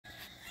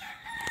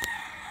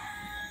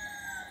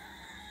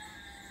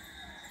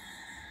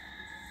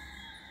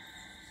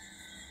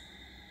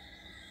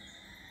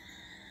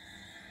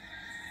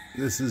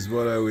This is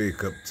what I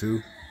wake up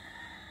to.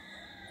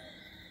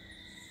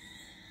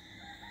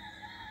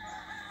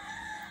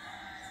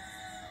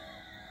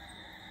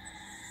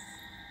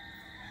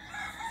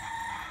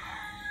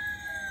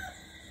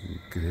 You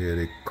could hear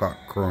the cock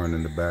crowing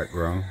in the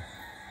background.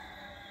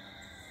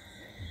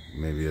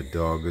 Maybe a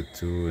dog or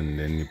two, and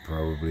then you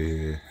probably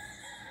hear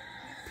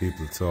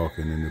people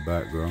talking in the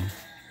background.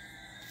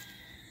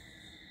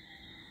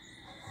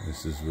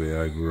 This is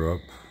where I grew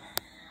up.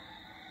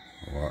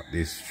 Walk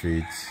these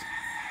streets.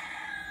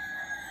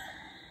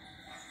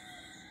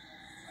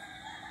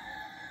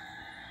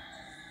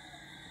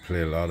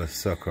 Play a lot of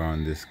soccer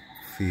on this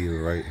field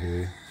right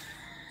here.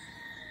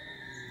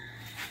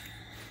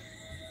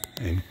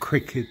 And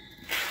cricket.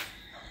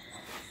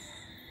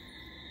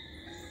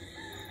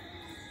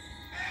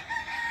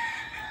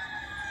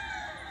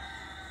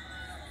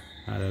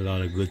 Had a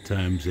lot of good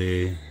times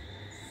there.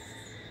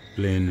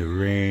 Playing the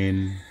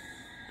rain.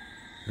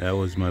 That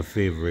was my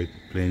favorite,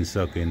 playing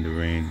soccer in the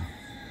rain.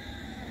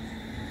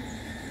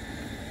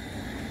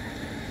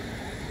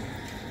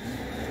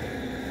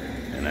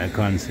 And I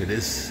consider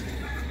this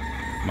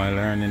my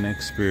learning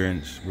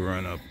experience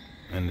growing up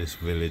in this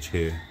village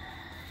here.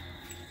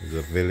 It's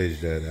a village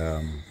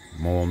that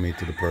molded me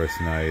to the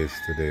person I is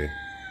today.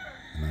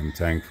 And I'm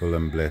thankful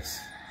and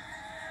blessed.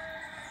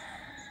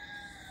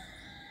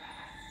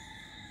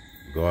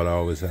 God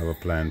always have a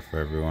plan for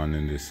everyone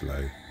in this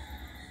life.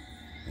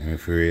 And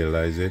if we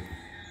realize it,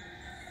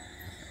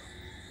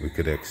 we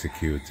could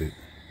execute it.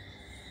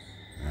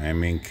 I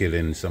mean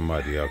killing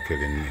somebody or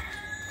killing me.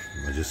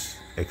 But just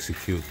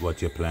execute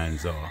what your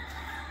plans are.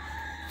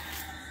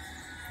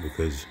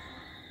 Because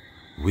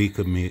we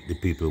could meet the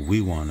people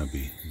we want to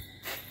be.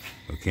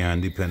 We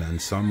can't depend on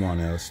someone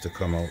else to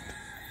come out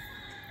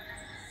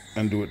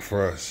and do it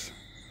for us.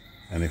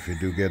 And if you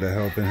do get a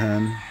helping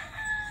hand,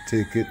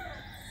 take it,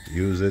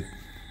 use it,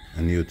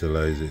 and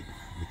utilize it.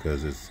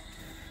 Because it's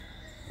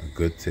a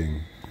good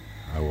thing.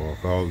 I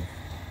walk all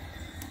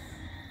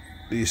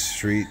this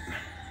street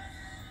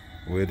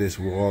where this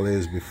wall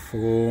is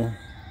before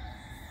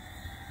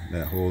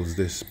that holds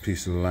this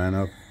piece of land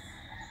up.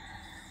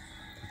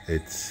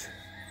 It's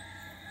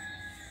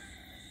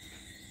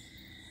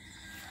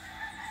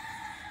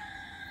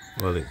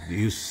well, it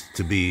used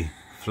to be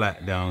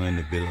flat down in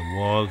the middle of the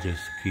wall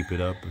just to keep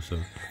it up. So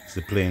it's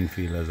the playing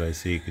field, as I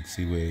say. You could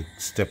see where it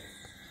step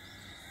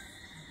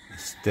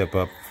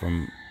up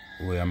from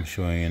where I'm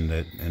showing in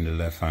the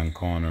left hand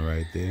corner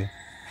right there.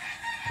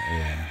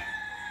 Yeah.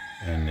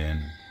 And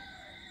then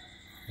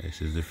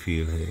this is the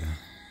field here.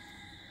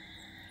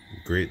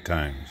 Great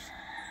times.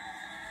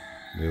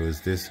 There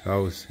was this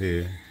house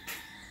here,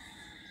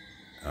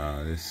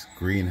 this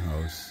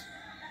greenhouse,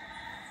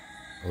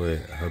 where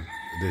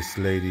this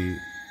lady,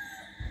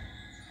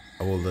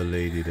 older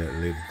lady that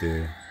lived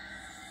there,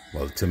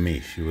 well, to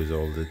me, she was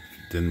older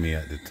than me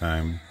at the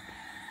time.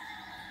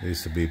 They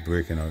used to be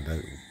breaking out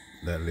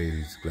that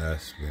lady's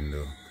glass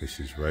window because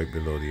she's right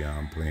below the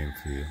playing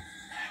field.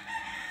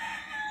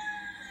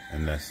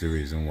 And that's the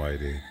reason why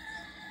they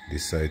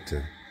decide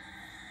to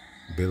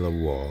build a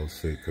wall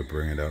so it could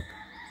bring it up,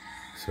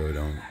 so it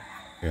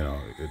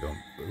don't,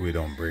 we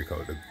don't break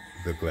out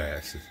the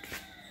glasses.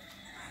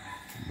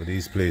 But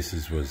these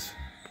places was,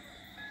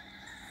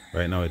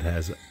 right now it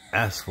has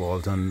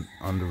asphalt on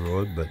the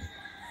road, but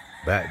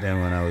back then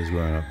when I was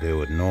growing up, there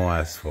was no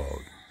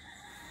asphalt.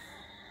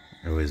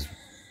 It was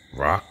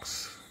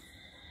rocks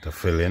to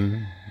fill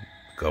in.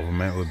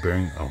 Government would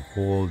bring a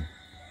whole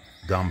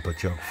dumper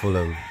truck full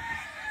of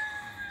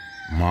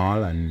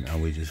marl,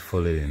 and we just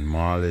fill it in.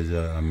 Marl is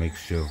a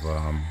mixture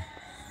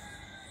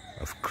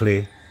of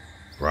clay,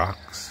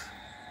 rocks,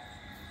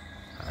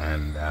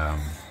 and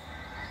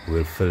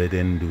we'll fill it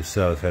in, do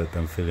self-help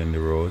and fill in the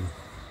road.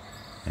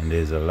 And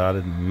there's a lot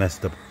of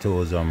messed up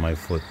toes on my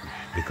foot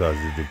because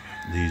of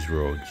these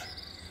roads.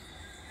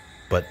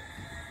 But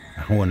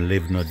I wouldn't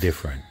live no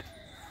different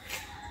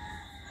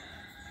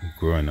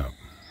growing up.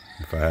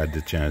 If I had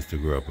the chance to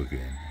grow up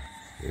again,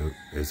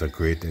 it's a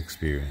great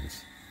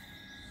experience.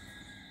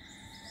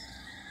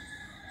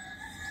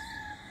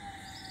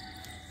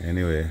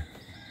 Anyway,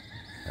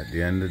 at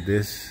the end of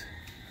this,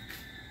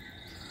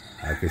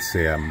 I could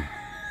say I'm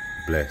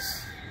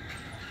blessed.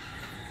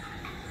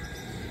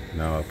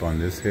 Now up on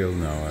this hill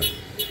now,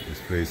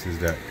 there's places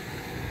that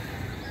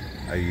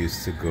I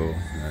used to go.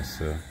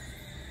 That's a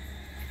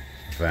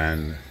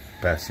van,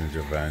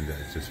 passenger van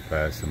that just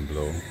passed and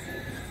blow.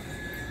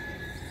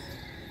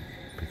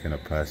 Picking a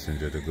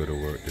passenger to go to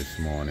work this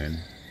morning.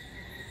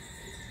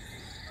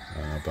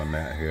 And up on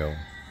that hill,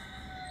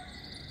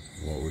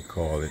 what we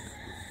call it,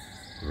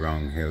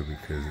 wrong hill,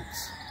 because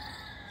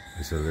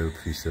it's a little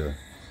piece of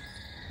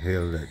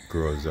hill that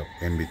grows up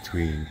in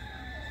between.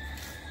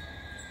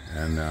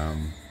 And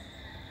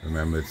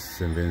remember, it's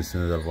St.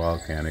 Vincent is a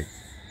volcanic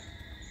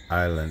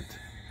island,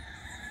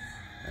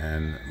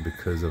 and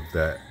because of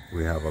that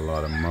we have a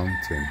lot of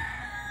mountain.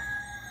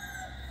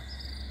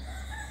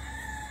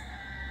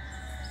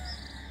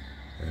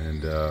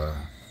 And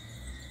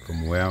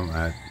from where I'm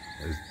at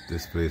is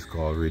this place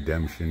called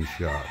Redemption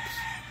Shops.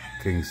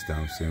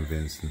 Kingstown, St.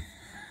 Vincent.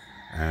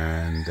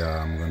 And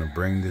I'm gonna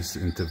bring this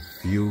into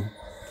view.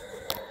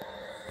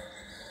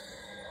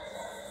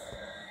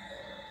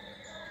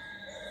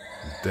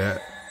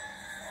 That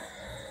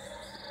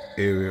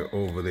area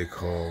over they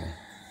call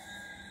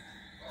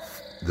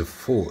the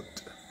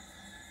fort.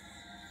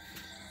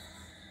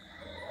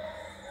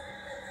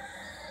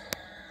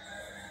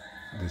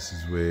 This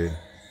is where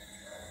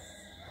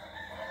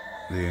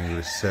the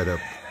English set up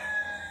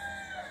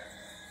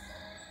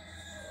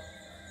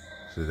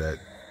so that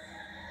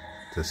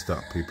to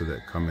stop people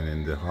that coming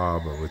in the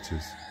harbor, which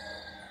is,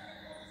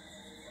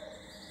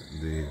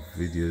 the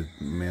video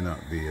may not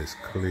be as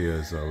clear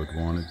as I would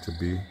want it to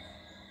be,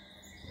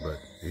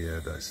 but yeah,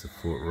 that's the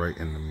fort right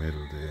in the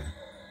middle there,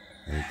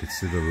 and you can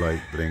see the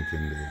light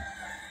blinking there.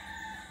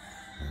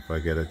 And if I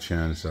get a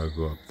chance, I'll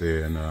go up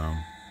there and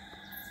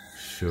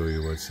show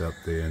you what's up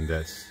there, and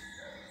that's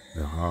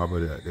the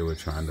harbor that they were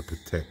trying to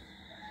protect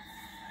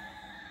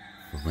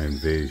from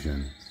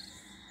invasion.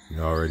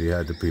 You already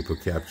had the people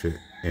captured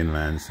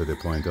inland, so they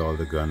point all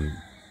the gun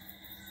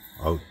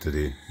out to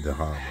the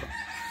harbor.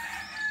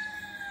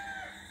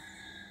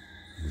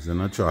 It's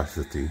an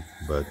atrocity,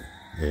 but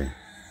yeah,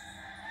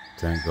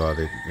 thank God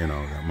that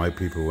my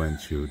people went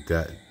through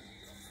that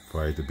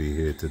for it to be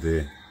here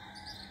today.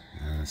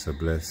 And it's a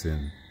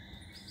blessing.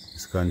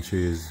 This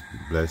country is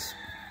blessed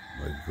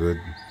by good,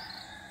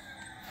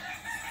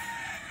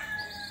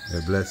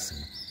 a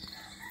blessing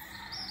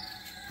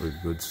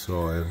with good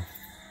soil,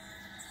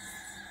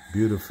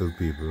 beautiful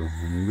people,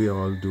 and we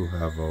all do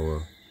have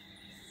our,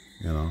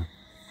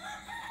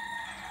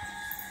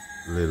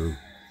 little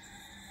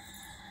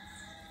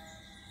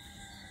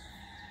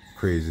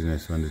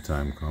craziness when the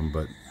time comes,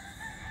 but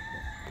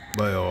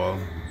by all,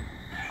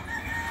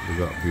 we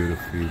got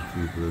beautiful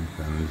people.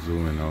 Kind of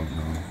zooming out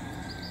now.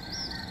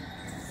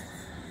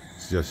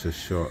 It's just a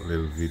short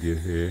little video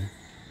here,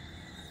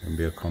 and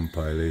be a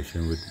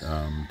compilation with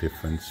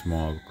different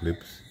small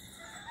clips,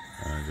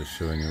 just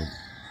showing you,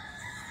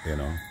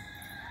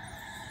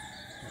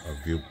 a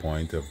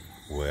viewpoint of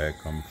where I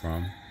come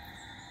from.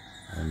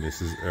 And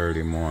this is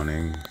early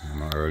morning.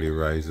 I'm an early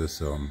riser,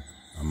 so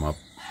I'm up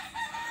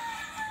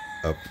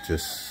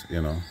just,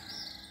 being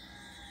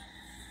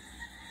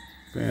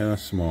a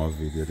small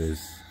video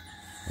this,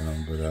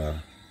 but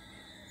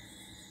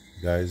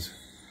guys,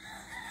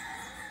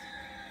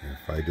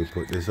 if I do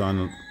put this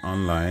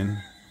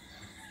online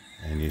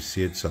and you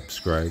see it,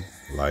 subscribe,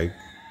 like,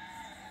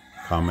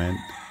 comment,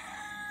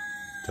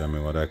 tell me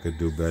what I could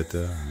do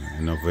better.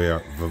 I'm not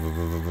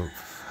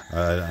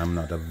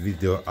a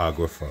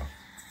videographer.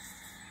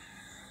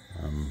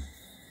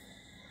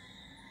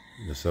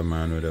 Just a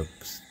man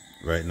with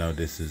right now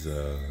this is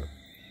a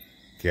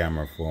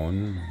camera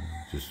phone,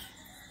 just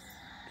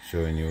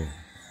showing you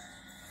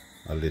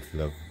a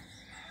little of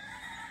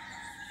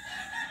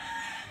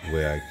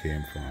where I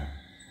came from.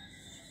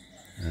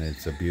 And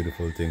it's a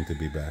beautiful thing to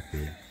be back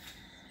here.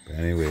 But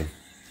anyway,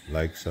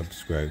 like,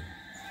 subscribe,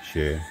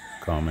 share,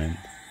 comment,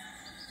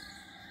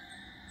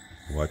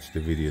 watch the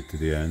video to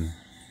the end.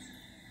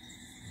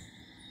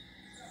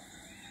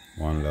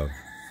 One love.